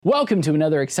Welcome to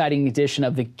another exciting edition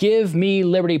of the Give Me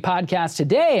Liberty podcast.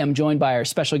 Today, I'm joined by our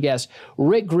special guest,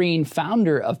 Rick Green,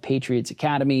 founder of Patriots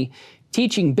Academy,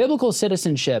 teaching biblical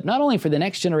citizenship, not only for the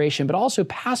next generation, but also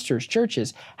pastors,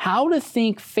 churches, how to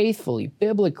think faithfully,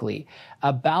 biblically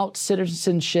about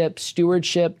citizenship,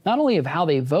 stewardship, not only of how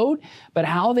they vote, but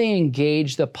how they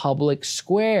engage the public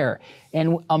square.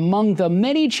 And among the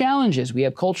many challenges, we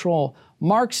have cultural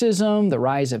Marxism, the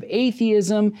rise of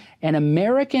atheism, and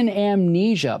American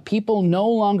amnesia, people no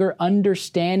longer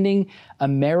understanding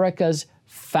America's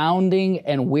founding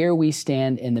and where we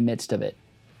stand in the midst of it.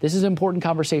 This is an important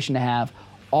conversation to have.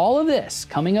 All of this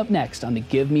coming up next on the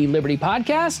Give Me Liberty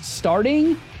podcast,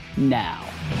 starting now.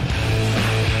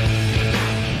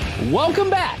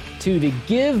 Welcome back to the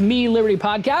Give Me Liberty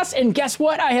podcast. And guess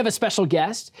what? I have a special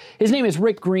guest. His name is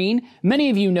Rick Green.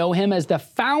 Many of you know him as the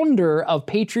founder of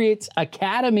Patriots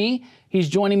Academy. He's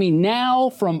joining me now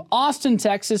from Austin,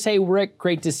 Texas. Hey, Rick,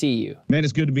 great to see you. Man,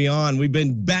 it's good to be on. We've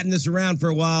been batting this around for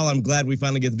a while. I'm glad we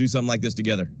finally get to do something like this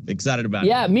together. Excited about it.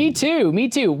 Yeah, me too. Me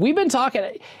too. We've been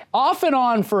talking off and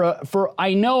on for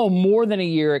I know more than a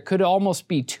year. It could almost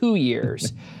be 2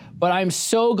 years. But I'm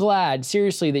so glad,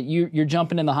 seriously, that you're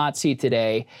jumping in the hot seat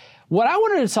today. What I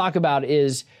wanted to talk about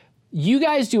is you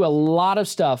guys do a lot of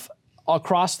stuff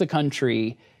across the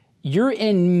country. You're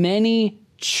in many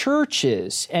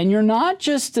churches, and you're not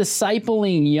just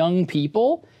discipling young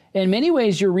people. In many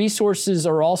ways, your resources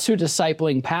are also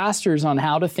discipling pastors on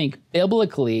how to think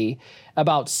biblically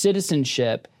about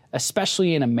citizenship,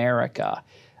 especially in America.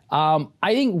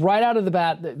 I think right out of the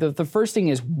bat, the first thing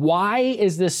is, why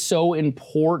is this so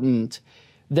important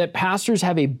that pastors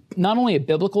have not only a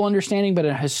biblical understanding, but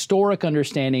a historic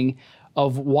understanding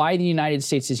of why the United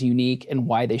States is unique and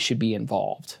why they should be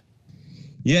involved?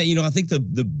 Yeah, I think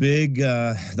the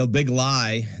big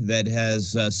lie that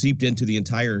has seeped into the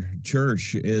entire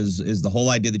church is the whole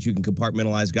idea that you can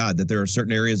compartmentalize God, that there are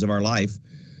certain areas of our life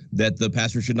that the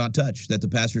pastor should not touch, that the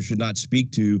pastor should not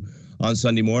speak to on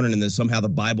Sunday morning, and that somehow the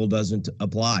Bible doesn't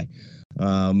apply.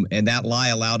 And that lie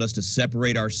allowed us to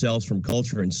separate ourselves from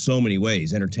culture in so many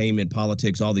ways, entertainment,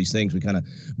 politics, all these things. We kind of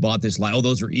bought this lie,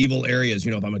 those are evil areas.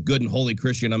 If I'm a good and holy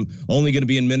Christian, I'm only going to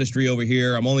be in ministry over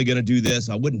here. I'm only going to do this.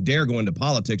 I wouldn't dare go into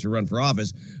politics or run for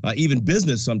office. Even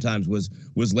business sometimes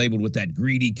was labeled with that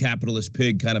greedy capitalist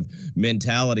pig kind of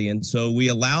mentality. And so we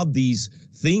allowed these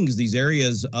things, these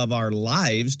areas of our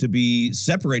lives to be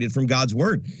separated from God's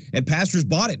word. And pastors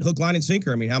bought it, hook, line, and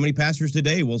sinker. I mean, how many pastors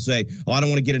today will say, I don't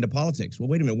want to get into politics? Well,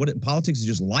 wait a minute. Politics is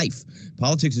just life.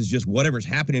 Politics is just whatever's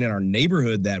happening in our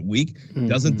neighborhood that week. Mm-hmm.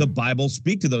 Doesn't the Bible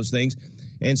speak to those things?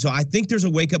 And so I think there's a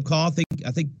wake-up call.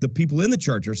 I think the people in the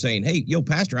church are saying, hey,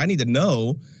 pastor, I need to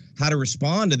know how to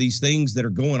respond to these things that are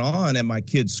going on at my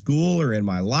kid's school or in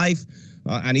my life.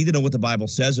 I need to know what the Bible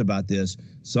says about this.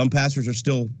 Some pastors are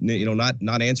still,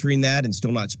 not answering that and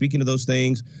still not speaking to those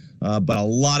things. But a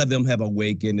lot of them have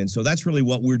awakened. And so that's really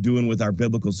what we're doing with our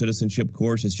biblical citizenship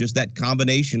course. It's just that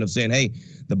combination of saying, hey,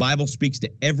 the Bible speaks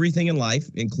to everything in life,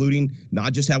 including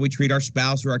not just how we treat our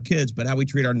spouse or our kids, but how we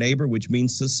treat our neighbor, which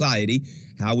means society,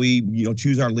 how we,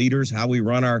 choose our leaders, how we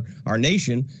run our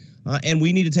nation. And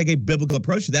we need to take a biblical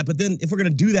approach to that. But then if we're going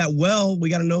to do that well, we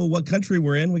got to know what country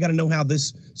we're in. We got to know how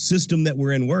this system that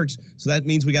we're in works. So that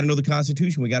means we got to know the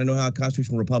Constitution. We got to know how a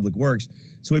constitutional republic works.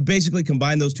 So we basically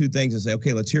combine those two things and say,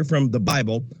 okay, let's hear from the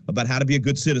Bible about how to be a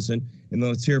good citizen. And then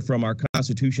let's hear from our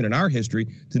Constitution and our history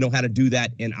to know how to do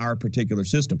that in our particular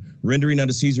system. Rendering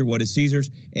unto Caesar what is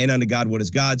Caesar's, and unto God what is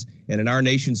God's. And in our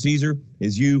nation, Caesar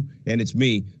is you and it's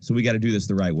me. So we got to do this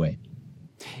the right way.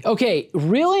 Okay,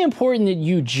 really important that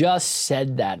you just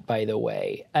said that, by the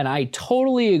way, and I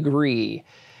totally agree.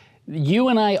 You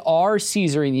and I are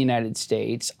Caesar in the United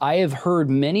States. I have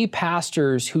heard many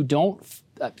pastors who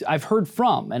I've heard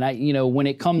from, and when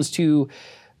it comes to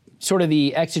sort of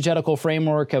the exegetical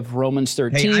framework of Romans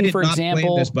 13, for example. I did not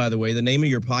plan this, by the way. The name of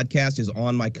your podcast is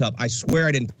on my cup. I swear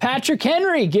I didn't. Patrick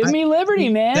Henry, Give Me Liberty,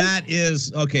 man. That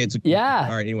is, okay. Yeah.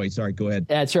 All right, anyway, sorry, go ahead.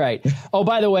 That's right. Oh,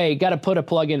 by the way, got to put a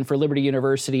plug in for Liberty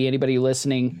University. Anybody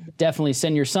listening, definitely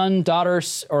send your son, daughter,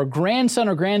 or grandson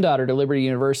or granddaughter to Liberty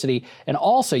University. And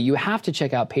also, you have to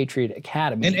check out Patriot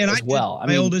Academy as well.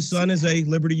 My oldest son is a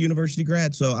Liberty University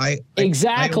grad, so I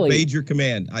obeyed your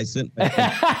command. I sent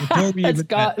before we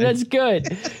That's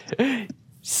good.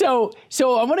 So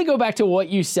I want to go back to what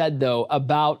you said, though,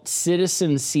 about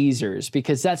citizen Caesars,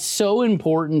 because that's so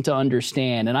important to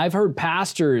understand. And I've heard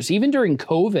pastors, even during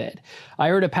COVID, I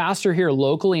heard a pastor here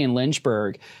locally in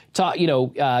Lynchburg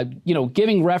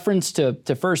giving reference to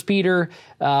 1 Peter,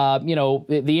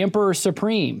 the Emperor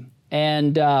Supreme.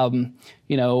 And,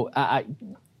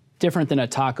 different than a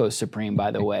taco supreme,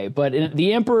 by the way, but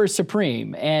the Emperor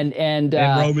Supreme and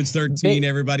Romans 13,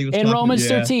 everybody was in talking Romans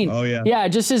about. 13. Oh yeah. Yeah,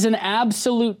 just as an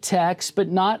absolute text, but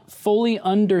not fully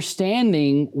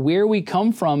understanding where we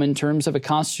come from in terms of a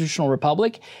constitutional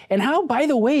republic, and how, by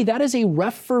the way, that is a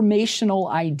reformational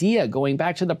idea going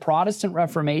back to the Protestant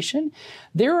Reformation.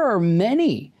 There are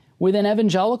many within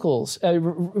evangelicalism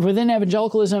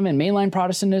and mainline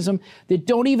Protestantism that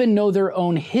don't even know their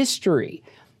own history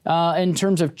in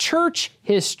terms of church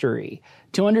history,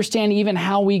 to understand even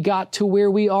how we got to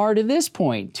where we are to this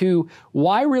point, to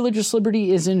why religious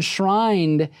liberty is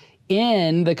enshrined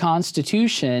in the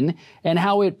Constitution and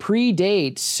how it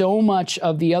predates so much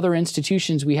of the other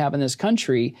institutions we have in this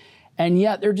country, and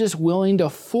yet they're just willing to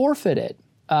forfeit it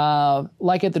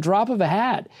like at the drop of a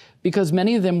hat, because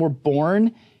many of them were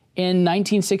born in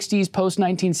 1960s,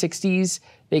 post-1960s.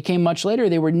 They came much later.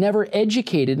 They were never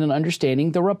educated in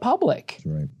understanding the Republic. That's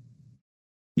right.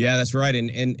 Yeah, that's right.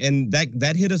 And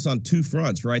that hit us on two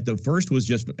fronts, right? The first was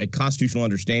just a constitutional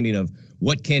understanding of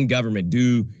what can government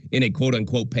do in a quote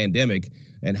unquote pandemic,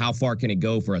 and how far can it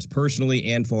go for us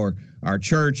personally and for our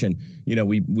church. And, you know,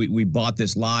 we bought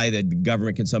this lie that the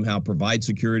government can somehow provide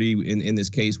security in this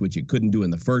case, which it couldn't do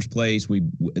in the first place.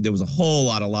 There was a whole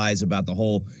lot of lies about the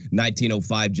whole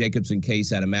 1905 Jacobson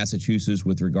case out of Massachusetts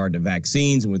with regard to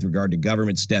vaccines and with regard to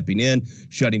government stepping in,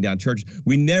 shutting down churches.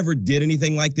 We never did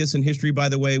anything like this in history, by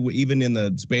the way. Even in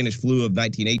the Spanish flu of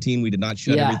 1918, we did not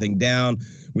shut everything down.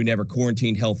 We never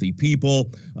quarantined healthy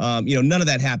people. None of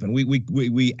that happened.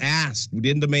 We asked, we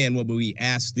didn't demand what, but we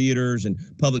asked theaters and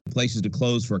public places to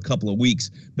close for a couple of weeks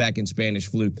back in Spanish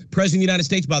flu. President of the United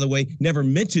States, by the way, never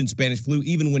mentioned Spanish flu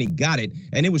even when he got it,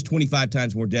 and it was 25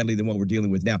 times more deadly than what we're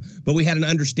dealing with now. But we had an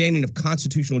understanding of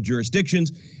constitutional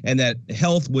jurisdictions, and that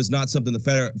health was not something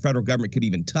the federal government could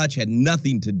even touch, had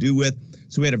nothing to do with.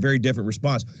 So we had a very different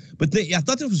response. But I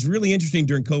thought this was really interesting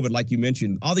during COVID, like you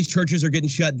mentioned. All these churches are getting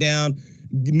shut down.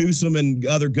 Newsom and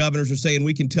other governors are saying,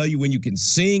 we can tell you when you can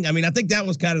sing. I mean, I think that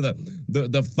was kind of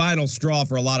the final straw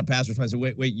for a lot of pastors. I said,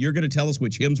 wait, you're going to tell us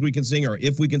which hymns we can sing or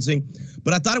if we can sing?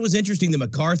 But I thought it was interesting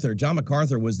that John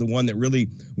MacArthur was the one that really,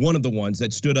 one of the ones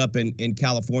that stood up in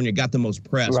California, got the most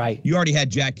press. Right. You already had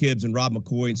Jack Hibbs and Rob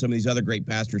McCoy and some of these other great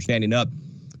pastors standing up.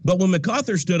 But when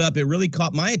MacArthur stood up, it really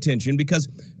caught my attention because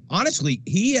honestly,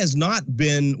 he has not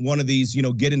been one of these,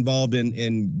 get involved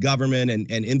in government and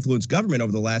influence government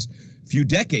over the last few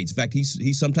decades. In fact,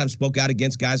 he sometimes spoke out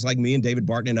against guys like me and David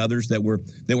Barton and others that were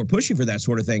pushing for that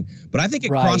sort of thing. But I think it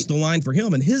crossed the line for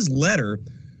him, and his letter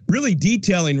really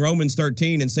detailing Romans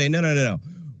 13 and saying, no.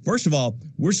 First of all,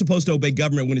 we're supposed to obey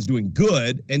government when it's doing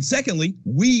good. And secondly,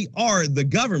 we are the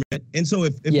government. And so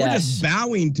if we're just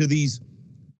bowing to these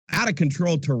out of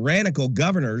control, tyrannical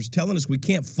governors telling us we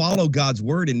can't follow God's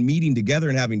word and meeting together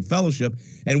and having fellowship,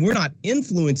 and we're not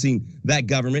influencing that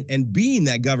government and being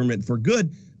that government for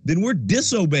good, then we're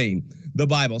disobeying the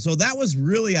Bible. So that was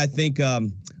really, I think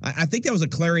that was a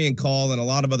clarion call, and a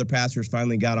lot of other pastors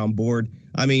finally got on board.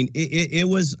 I mean, it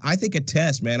was, I think, a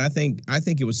test, man. I think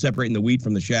it was separating the wheat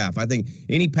from the chaff. I think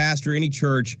any pastor, any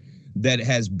church that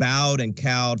has bowed and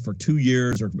cowed for 2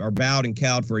 years or bowed and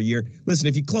cowed for a year. Listen,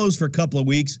 if you closed for a couple of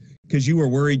weeks because you were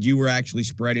worried you were actually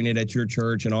spreading it at your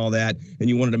church and all that, and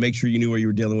you wanted to make sure you knew what you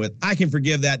were dealing with, I can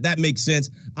forgive that. That makes sense.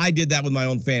 I did that with my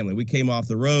own family. We came off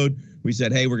the road. We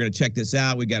said, hey, we're going to check this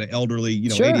out. We got an elderly,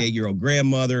 88-year-old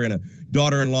grandmother and a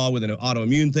daughter-in-law with an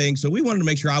autoimmune thing. So we wanted to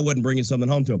make sure I wasn't bringing something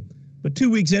home to them. But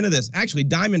 2 weeks into this, actually,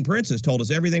 Diamond Princess told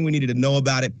us everything we needed to know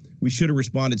about it. We should have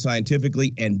responded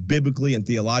scientifically and biblically and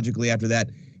theologically after that.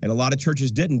 And a lot of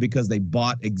churches didn't because they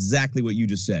bought exactly what you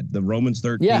just said, the Romans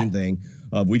 13 thing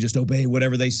of we just obey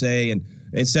whatever they say. And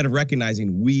instead of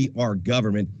recognizing we are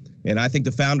government. And I think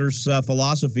the founders'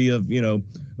 philosophy of,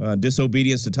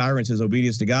 disobedience to tyrants is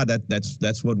obedience to God.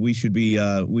 That's what we should be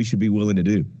willing to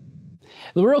do.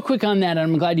 Real quick on that, and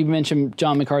I'm glad you mentioned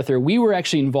John MacArthur. We were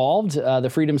actually involved, the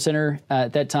Freedom Center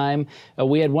at that time.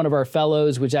 We had one of our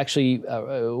fellows, which actually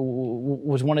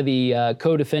was one of the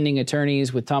co-defending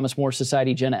attorneys with Thomas More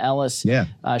Society, Jenna Ellis. Yeah.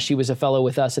 She was a fellow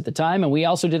with us at the time. And we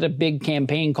also did a big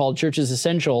campaign called Church is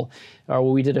Essential, where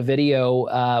we did a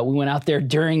video. We went out there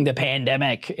during the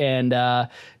pandemic, and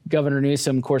Governor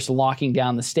Newsom, of course, locking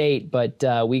down the state, but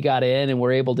we got in and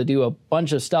were able to do a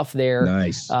bunch of stuff there.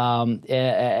 Nice.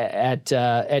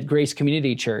 At Grace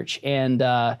Community Church, and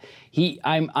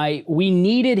we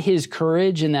needed his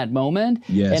courage in that moment.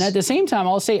 Yes. And at the same time,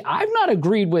 I'll say I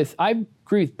agree with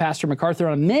Pastor MacArthur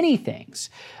on many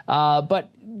things, but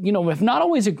have not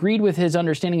always agreed with his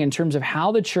understanding in terms of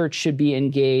how the church should be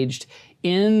engaged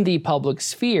in the public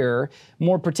sphere,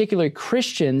 more particularly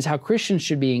Christians, how Christians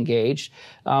should be engaged,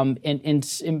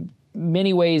 and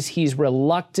many ways he's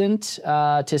reluctant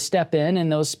to step in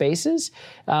those spaces,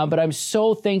 but I'm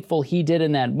so thankful he did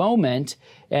in that moment,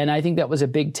 and I think that was a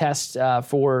big test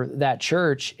for that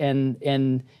church, and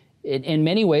in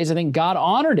many ways, I think God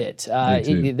honored it.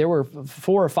 There were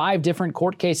 4 or 5 different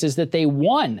court cases that they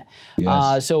won,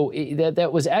 Yes. so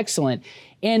that was excellent,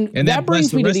 and that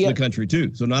brings blessed me the rest to of the country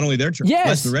too. So not only their church,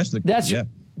 blessed the rest of the country.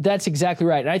 That's exactly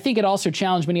right. And I think it also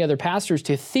challenged many other pastors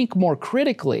to think more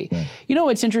critically. Right. You know,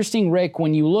 it's interesting, Rick,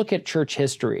 when you look at church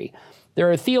history, there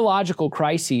are theological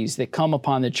crises that come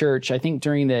upon the church. I think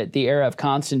during the era of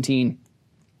Constantine,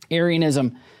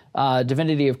 Arianism,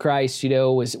 divinity of Christ,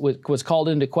 was called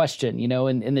into question,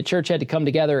 and the church had to come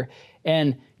together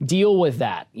and deal with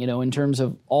that, in terms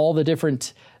of all the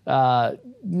different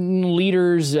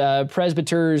leaders,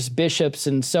 presbyters, bishops,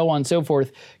 and so on and so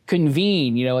forth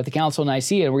convene, at the Council of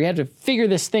Nicaea, and we had to figure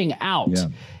this thing out. Yeah.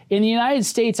 In the United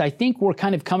States, I think we're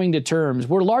kind of coming to terms.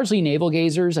 We're largely navel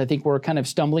gazers. I think we're kind of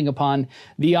stumbling upon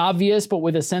the obvious, but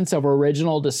with a sense of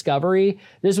original discovery.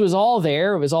 This was all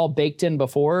there. It was all baked in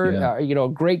before. Yeah.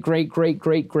 Great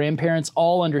grandparents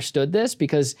all understood this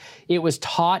because it was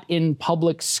taught in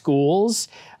public schools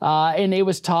and it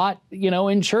was taught,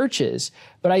 in churches.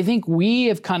 But I think we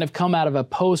have kind of come out of a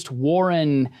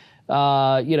post-Warren,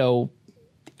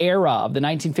 era of the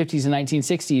 1950s and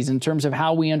 1960s in terms of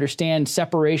how we understand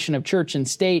separation of church and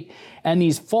state and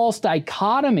these false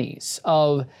dichotomies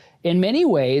of, in many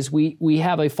ways, we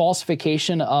have a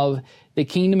falsification of the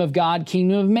kingdom of God,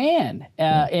 kingdom of man,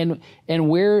 and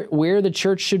where the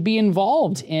church should be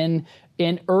involved in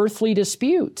earthly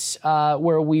disputes,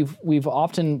 where we've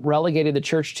often relegated the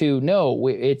church to, no,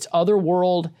 it's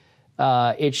otherworld,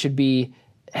 it should be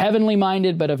heavenly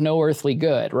minded, but of no earthly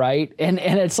good, right? And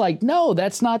it's like, no,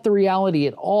 that's not the reality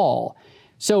at all.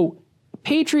 So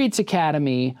Patriots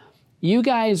Academy, you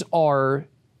guys are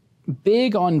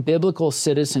big on biblical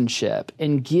citizenship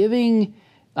and giving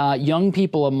young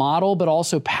people a model, but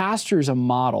also pastors a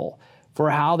model for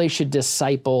how they should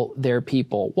disciple their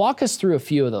people. Walk us through a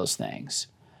few of those things.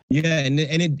 Yeah, and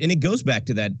it goes back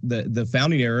to that the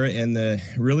founding era and the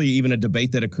really even a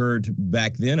debate that occurred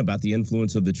back then about the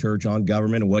influence of the church on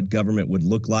government and what government would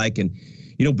look like. And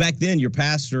back then your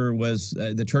pastor was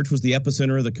the church was the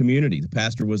epicenter of the community. The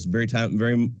pastor was very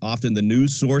often the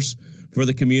news source for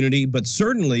the community, but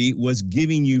certainly was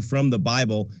giving you from the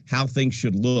Bible how things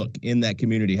should look in that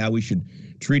community, how we should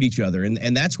treat each other.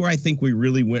 And that's where I think we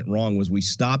really went wrong, was we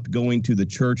stopped going to the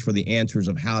church for the answers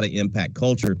of how to impact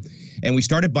culture. And we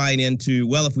started buying into,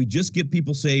 well, if we just get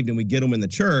people saved and we get them in the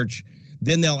church,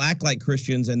 then they'll act like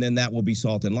Christians and then that will be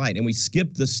salt and light. And we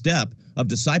skipped the step of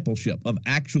discipleship, of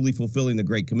actually fulfilling the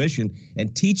Great Commission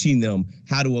and teaching them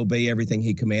how to obey everything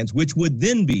he commands, which would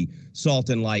then be salt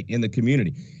and light in the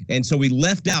community. And so we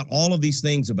left out all of these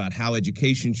things about how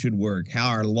education should work, how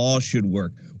our laws should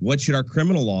work, what should our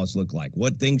criminal laws look like,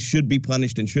 what things should be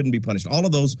punished and shouldn't be punished, all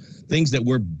of those things that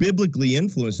were biblically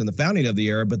influenced in the founding of the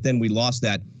era, but then we lost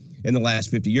that in the last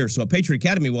 50 years. So at Patriot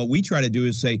Academy, what we try to do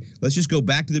is say, let's just go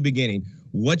back to the beginning.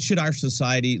 What should our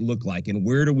society look like, and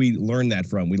where do we learn that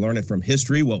from? We learn it from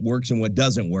history, what works and what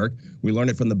doesn't work. We learn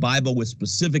it from the Bible with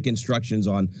specific instructions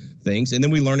on things, and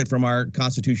then we learn it from our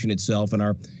Constitution itself and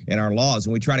our laws.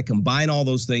 And we try to combine all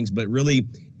those things, but really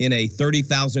in a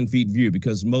 30,000 feet view,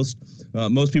 because most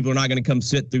people are not going to come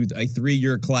sit through a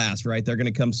 3-year class, right? They're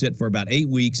going to come sit for about 8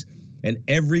 weeks. And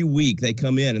every week they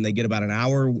come in and they get about an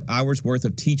hour's worth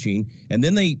of teaching. And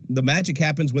then the magic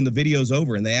happens when the video's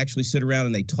over and they actually sit around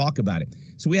and they talk about it.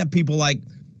 So we have people like,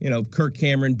 Kirk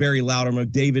Cameron, Barry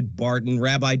Loudermilk, David Barton,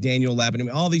 Rabbi Daniel Lapin. I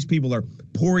mean, all these people are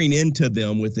pouring into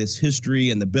them with this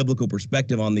history and the biblical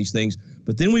perspective on these things.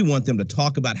 But then we want them to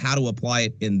talk about how to apply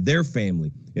it in their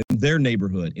family, in their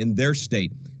neighborhood, in their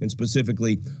state, and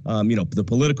specifically, the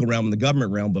political realm and the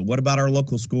government realm. But what about our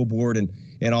local school board and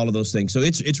all of those things? So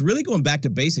it's really going back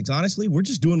to basics. Honestly, we're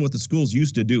just doing what the schools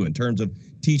used to do in terms of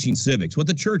teaching civics, what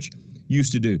the church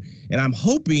used to do. And I'm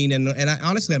hoping, and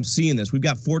I'm seeing this. We've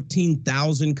got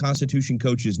 14,000 Constitution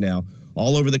coaches now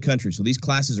all over the country. So these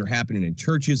classes are happening in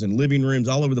churches and living rooms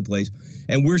all over the place.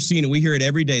 And we're seeing it. We hear it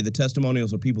every day, the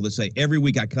testimonials of people that say, every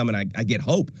week I come and I get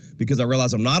hope because I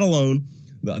realize I'm not alone.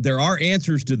 There are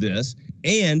answers to this,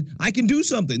 and I can do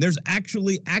something. There's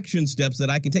actually action steps that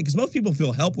I can take, because most people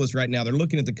feel helpless right now. They're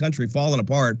looking at the country falling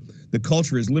apart. The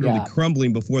culture is literally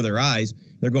crumbling before their eyes.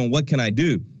 They're going, what can I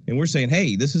do? And we're saying,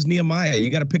 hey, this is Nehemiah.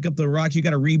 You got to pick up the rocks. You got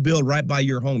to rebuild right by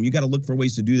your home. You got to look for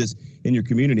ways to do this in your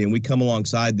community. And we come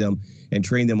alongside them and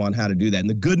train them on how to do that. And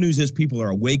the good news is people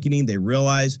are awakening. They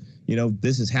realize,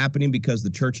 this is happening because the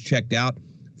church checked out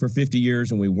for 50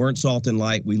 years and we weren't salt and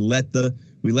light. We let the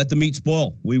we let the meat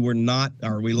spoil. We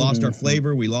lost our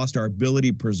flavor. We lost our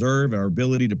ability to preserve, our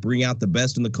ability to bring out the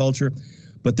best in the culture.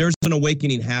 But there's an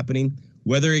awakening happening.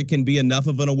 Whether it can be enough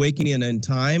of an awakening in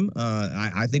time,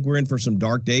 I think we're in for some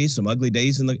dark days, some ugly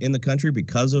days in the country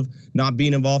because of not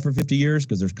being involved for 50 years,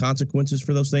 because there's consequences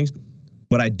for those things.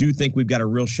 But I do think we've got a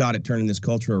real shot at turning this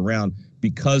culture around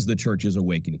because the church is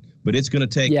awakening. But it's going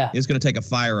to take a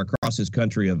fire across this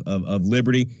country of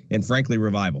liberty and, frankly,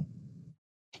 revival.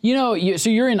 So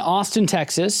you're in Austin,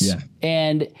 Texas. Yeah.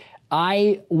 And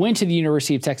I went to the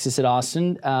University of Texas at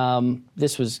Austin.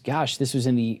 This was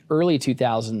in the early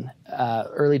 2000s.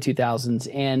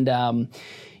 And,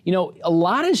 a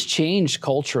lot has changed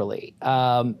culturally.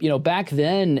 Back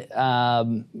then,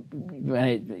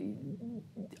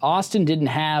 Austin didn't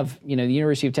have, the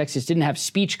University of Texas didn't have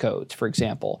speech codes, for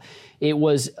example. It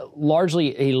was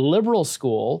largely a liberal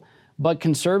school, but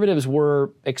conservatives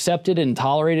were accepted and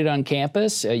tolerated on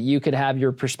campus. You could have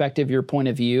your perspective, your point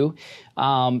of view.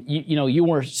 You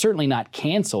were certainly not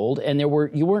canceled, and you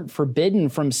weren't forbidden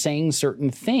from saying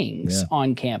certain things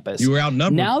on campus. You were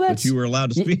outnumbered, but you were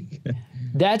allowed to speak.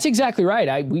 That's exactly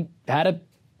right. We had a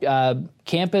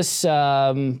campus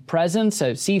presence,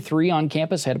 a C3 on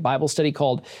campus. I had a Bible study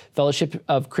called Fellowship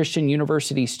of Christian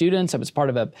University Students. I was part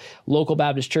of a local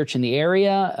Baptist church in the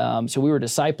area. So we were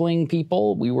discipling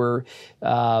people. We were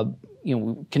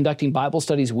conducting Bible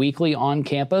studies weekly on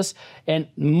campus. And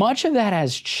much of that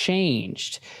has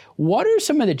changed. What are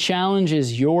some of the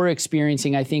challenges you're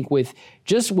experiencing, I think, with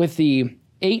the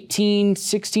 16,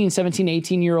 17,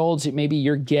 18-year-olds that maybe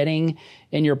you're getting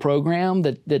in your program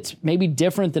that's maybe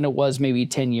different than it was maybe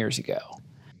 10 years ago?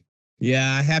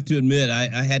 Yeah, I have to admit,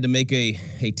 I had to make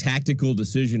a tactical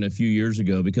decision a few years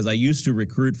ago, because I used to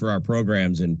recruit for our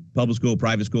programs in public school,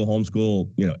 private school, homeschool,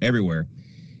 everywhere.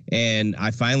 And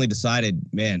I finally decided,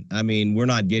 we're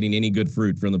not getting any good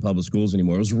fruit from the public schools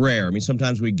anymore. It was rare.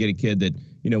 Sometimes we'd get a kid that,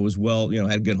 was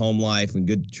had a good home life and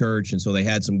good church, and so they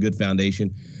had some good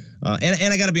foundation.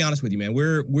 And I got to be honest with you, man,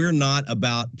 we're not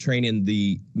about training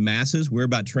the masses. We're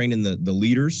about training the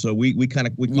leaders. So we call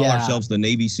ourselves the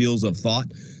Navy SEALs of thought.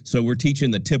 So we're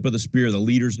teaching the tip of the spear, the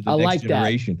leaders of the next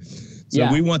generation.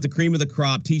 So we want the cream of the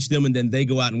crop, teach them, and then they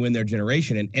go out and win their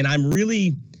generation. And I'm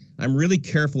really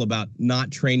careful about not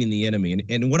training the enemy.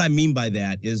 And what I mean by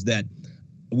that is that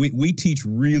we teach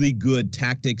really good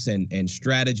tactics and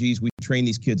strategies. We train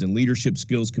these kids in leadership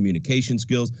skills, communication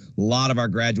skills. A lot of our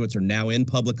graduates are now in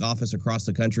public office across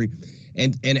the country.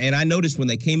 And I noticed when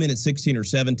they came in at 16 or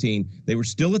 17, they were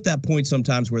still at that point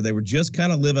sometimes where they were just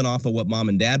kind of living off of what mom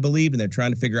and dad believed, and they're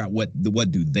trying to figure out what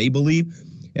do they believe.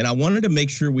 And I wanted to make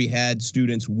sure we had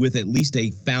students with at least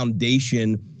a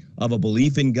foundation of a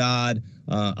belief in God,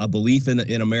 a belief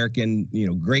in American,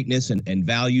 greatness and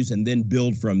values, and then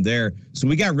build from there. So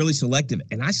we got really selective,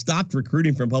 and I stopped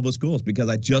recruiting from public schools because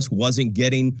I just wasn't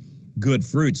getting good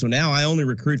fruit. So now I only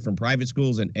recruit from private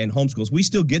schools and homeschools. We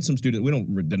still get some students. We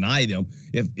don't deny them.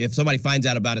 If somebody finds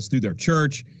out about us through their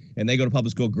church and they go to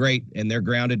public school, great, and they're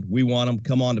grounded, we want them.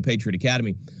 Come on to Patriot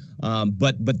Academy.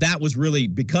 But that was really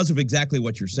because of exactly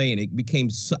what you're saying. It became,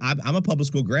 I'm a public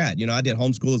school grad. I did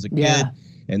homeschool as a kid.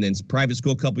 And then private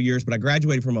school a couple years, but I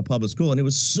graduated from a public school, and it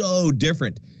was so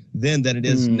different then than it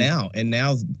is now. And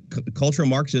now cultural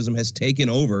Marxism has taken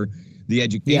over the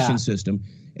education system.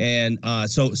 And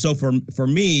so for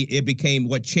me, it became,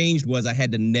 what changed was I had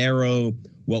to narrow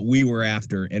what we were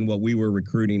after and what we were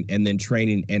recruiting and then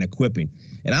training and equipping.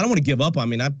 And I don't want to give up.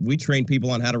 We train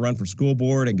people on how to run for school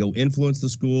board and go influence the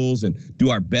schools and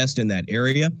do our best in that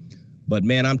area. But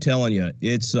man, I'm telling you,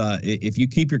 it's if you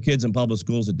keep your kids in public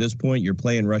schools at this point, you're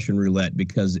playing Russian roulette,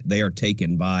 because they are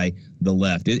taken by the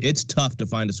left. It's tough to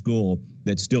find a school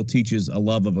that still teaches a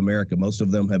love of America. Most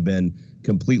of them have been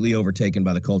completely overtaken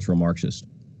by the cultural Marxists.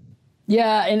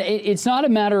 Yeah, and it's not a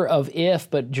matter of if,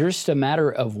 but just a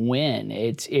matter of when.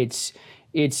 It's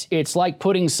like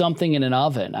putting something in an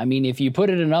oven. If you put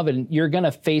it in an oven, you're going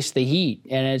to face the heat,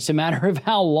 and it's a matter of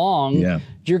how long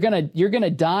you're going to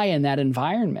die in that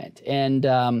environment. And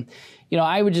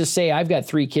I would just say I've got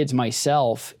 3 kids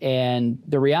myself, and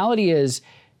the reality is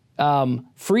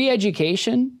free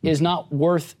education is not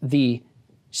worth the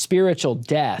spiritual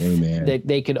death that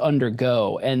they could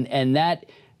undergo, and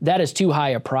that is too high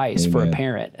a price for a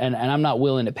parent, and I'm not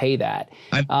willing to pay that.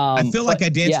 I feel like I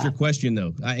danced your question,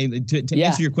 though. To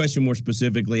answer your question more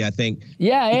specifically, I think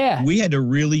we had to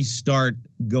really start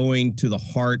going to the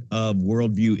heart of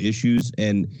worldview issues,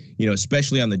 and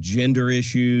especially on the gender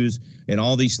issues and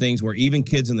all these things where even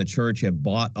kids in the church have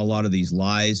bought a lot of these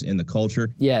lies in the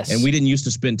culture. Yes. And we didn't used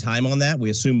to spend time on that.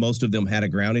 We assumed most of them had a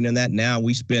grounding in that. Now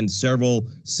we spend several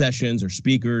sessions or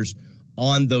speakers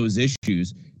on those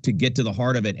issues to get to the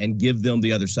heart of it and give them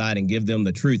the other side and give them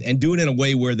the truth and do it in a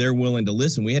way where they're willing to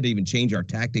listen. We had to even change our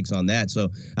tactics on that. So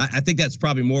I think that's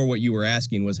probably more what you were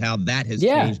asking, was how that has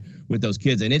changed with those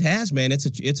kids. And it has, man. It's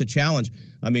a challenge.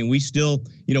 I mean, we still,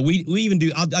 we even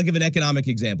do, I'll give an economic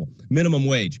example, minimum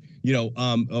wage.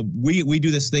 We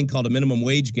do this thing called a minimum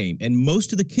wage game. And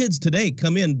most of the kids today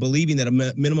come in believing that a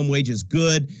minimum wage is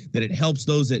good, that it helps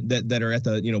those that are at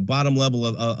the, bottom level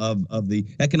of the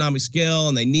economic scale,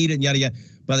 and they need it, and yada, yada.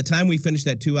 By the time we finish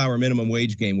that 2-hour minimum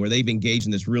wage game where they've engaged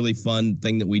in this really fun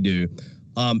thing that we do,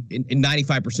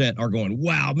 95% are going,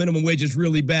 wow, minimum wage is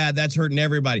really bad. That's hurting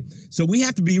everybody. So we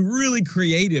have to be really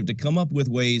creative to come up with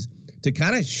ways to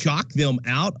kind of shock them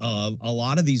out of a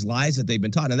lot of these lies that they've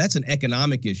been taught. Now, that's an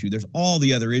economic issue. There's all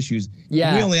the other issues.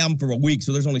 Yeah. We only have them for a week,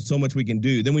 so there's only so much we can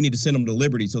do. Then we need to send them to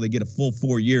Liberty so they get a full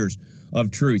 4 years of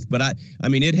truth. But I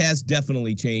mean, it has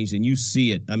definitely changed, and you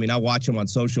see it. I mean, I watch them on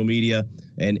social media,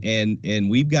 and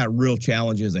we've got real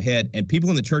challenges ahead. And people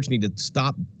in the church need to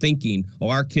stop thinking, oh,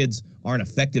 our kids aren't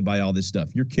affected by all this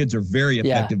stuff. Your kids are very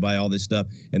affected by all this stuff,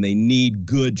 and they need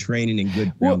good training and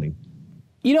good grounding.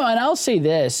 And I'll say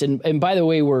this, and by the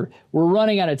way, we're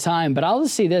running out of time, but I'll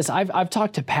just say this. I've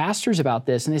talked to pastors about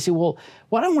this, and they say, well,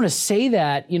 I don't want to say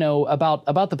that,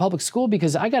 about the public school,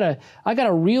 because I got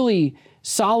a really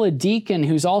solid deacon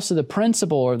who's also the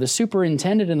principal or the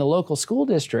superintendent in the local school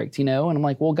district, and I'm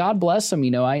like, well, God bless them.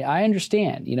 I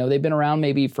understand, they've been around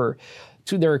maybe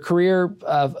they're a career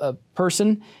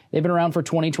person. They've been around for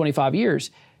 20, 25 years,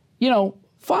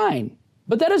 fine.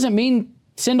 But that doesn't mean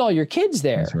send all your kids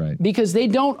there. That's right. Because they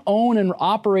don't own and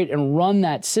operate and run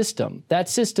that system. That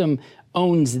system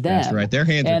owns them. That's right. Their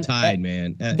hands are tied,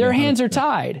 man. Their hands are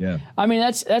tied. Yeah. I mean,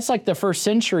 that's like the first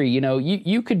century.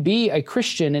 You could be a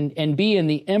Christian and be in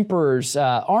the emperor's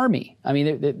army. I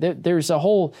mean, there's a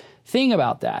whole thing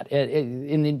about that.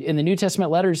 In the New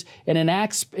Testament letters and in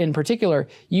Acts in particular,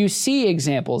 you see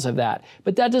examples of that.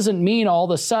 But that doesn't mean all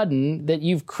of a sudden that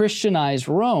you've Christianized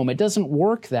Rome. It doesn't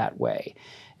work that way.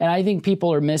 And I think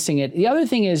people are missing it. The other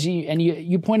thing is,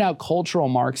 you point out cultural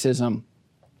Marxism.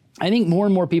 I think more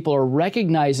and more people are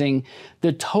recognizing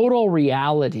the total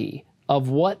reality of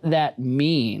what that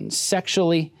means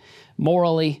sexually,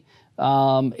 morally,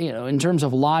 in terms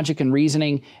of logic and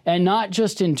reasoning, and not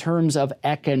just in terms of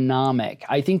economic.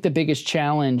 I think the biggest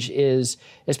challenge is,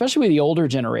 especially with the older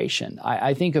generation,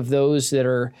 I think of those that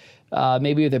are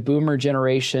maybe the boomer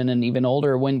generation and even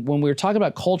older, when we're talking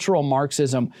about cultural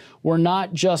Marxism, we're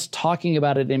not just talking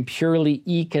about it in purely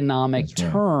economic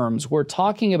terms. We're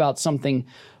talking about something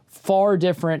far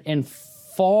different and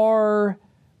far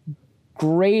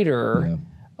greater,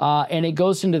 and it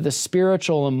goes into the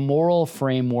spiritual and moral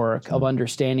framework of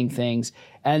understanding things.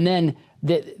 And then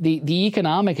the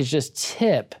economic is just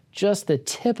the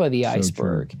tip of the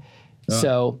iceberg. True.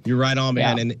 So you're right on,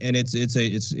 man. Yeah. And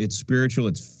it's spiritual,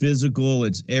 it's physical,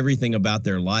 it's everything about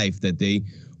their life that they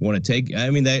want to take. I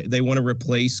mean, they want to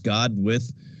replace God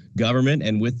with government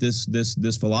and with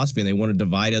this philosophy, and they want to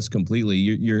divide us completely.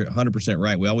 You're 100%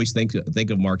 right. We always think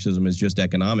of Marxism as just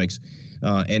economics,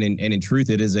 and in truth,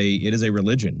 it is a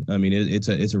religion. I mean, it's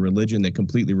a religion that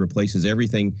completely replaces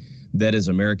everything that is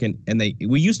American. And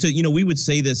we used to, we would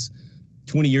say this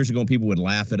 20 years ago, and people would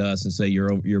laugh at us and say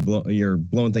you're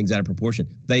blowing things out of proportion.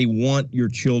 They want your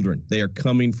children. They are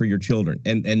coming for your children,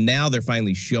 and now they're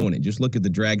finally showing it. Just look at the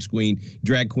drag queen,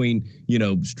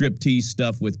 striptease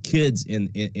stuff with kids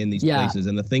in these places,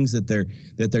 and the things that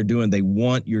they're doing. They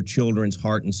want your children's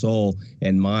heart and soul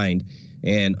and mind.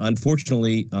 And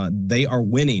unfortunately, they are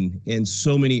winning in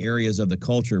so many areas of the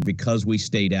culture because we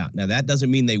stayed out. Now, that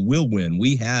doesn't mean they will win.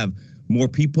 We have more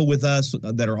people with us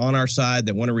that are on our side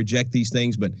that want to reject these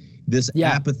things, but this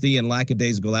apathy and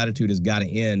lackadaisical attitude has got to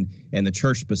end, and the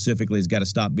church specifically has got to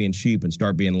stop being sheep and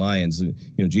start being lions.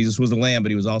 Jesus was the lamb, but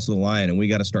he was also the lion, and we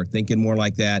got to start thinking more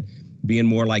like that, being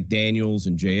more like Daniels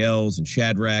and Jaels and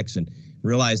Shadrachs, and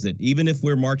realize that even if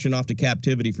we're marching off to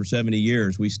captivity for 70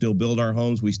 years, we still build our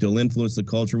homes, we still influence the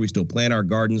culture, we still plant our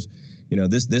gardens.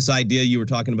 This idea you were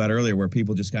talking about earlier, where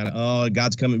people just kind of, oh,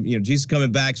 God's coming, Jesus is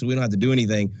coming back, so we don't have to do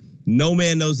anything. No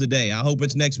man knows the day. I hope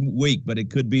it's next week, but it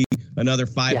could be another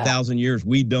 5,000 years.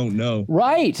 We don't know.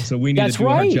 Right. So we need to do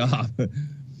our job.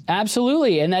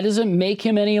 Absolutely. And that doesn't make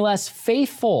him any less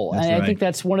faithful. That's and right. I think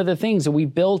that's one of the things that we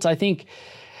built. I think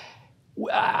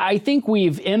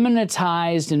we've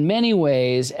immanentized in many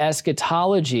ways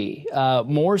eschatology,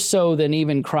 more so than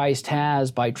even Christ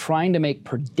has, by trying to make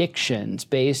predictions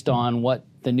based on what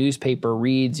the newspaper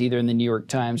reads, either in the New York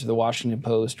Times or the Washington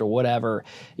Post or whatever,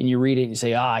 and you read it and you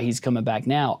say, he's coming back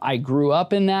now. I grew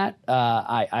up in that.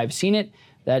 I've seen it,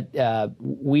 that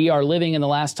we are living in the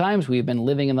last times. We've been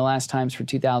living in the last times for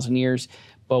 2,000 years.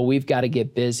 but we've got to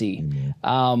get busy.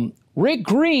 Rick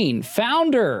Green,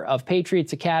 founder of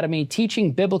Patriots Academy,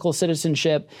 teaching biblical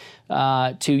citizenship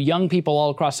to young people all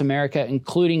across America,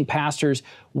 including pastors.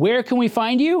 Where can we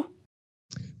find you?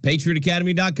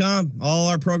 PatriotAcademy.com. All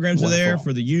our programs are there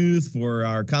for the youth, for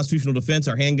our constitutional defense,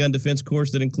 our handgun defense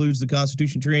course that includes the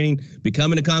Constitution training,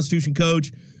 becoming a Constitution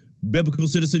coach, biblical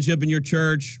citizenship in your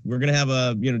church. We're going to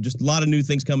have just a lot of new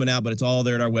things coming out, but it's all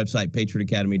there at our website,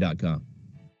 PatriotAcademy.com.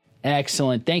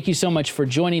 Excellent. Thank you so much for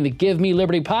joining the Give Me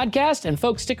Liberty podcast. And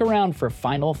folks, stick around for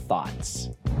final thoughts.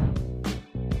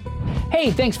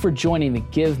 Hey, thanks for joining the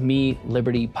Give Me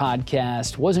Liberty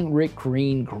podcast. Wasn't Rick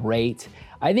Green great?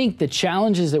 I think the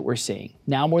challenges that we're seeing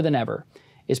now more than ever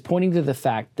is pointing to the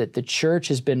fact that the church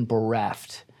has been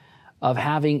bereft of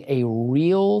having a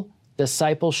real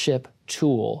discipleship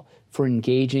tool for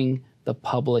engaging the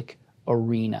public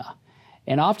arena.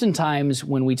 And oftentimes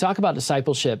when we talk about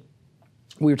discipleship,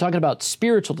 we were talking about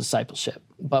spiritual discipleship,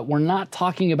 but we're not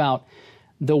talking about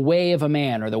the way of a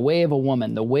man or the way of a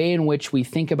woman, the way in which we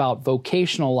think about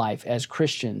vocational life as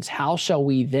Christians. How shall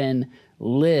we then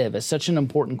live is such an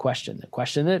important question, the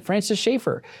question that Francis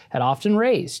Schaeffer had often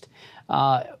raised.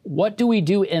 What do we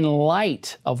do in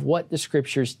light of what the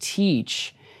scriptures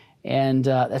teach? And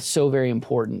that's so very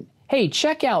important. Hey,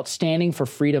 check out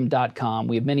standingforfreedom.com.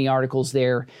 We have many articles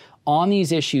there on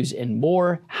these issues and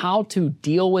more, how to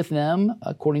deal with them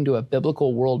according to a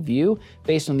biblical worldview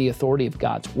based on the authority of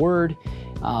God's word.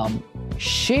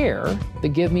 Share the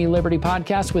Give Me Liberty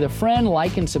podcast with a friend,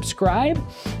 like and subscribe.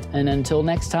 And until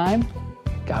next time,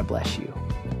 God bless you.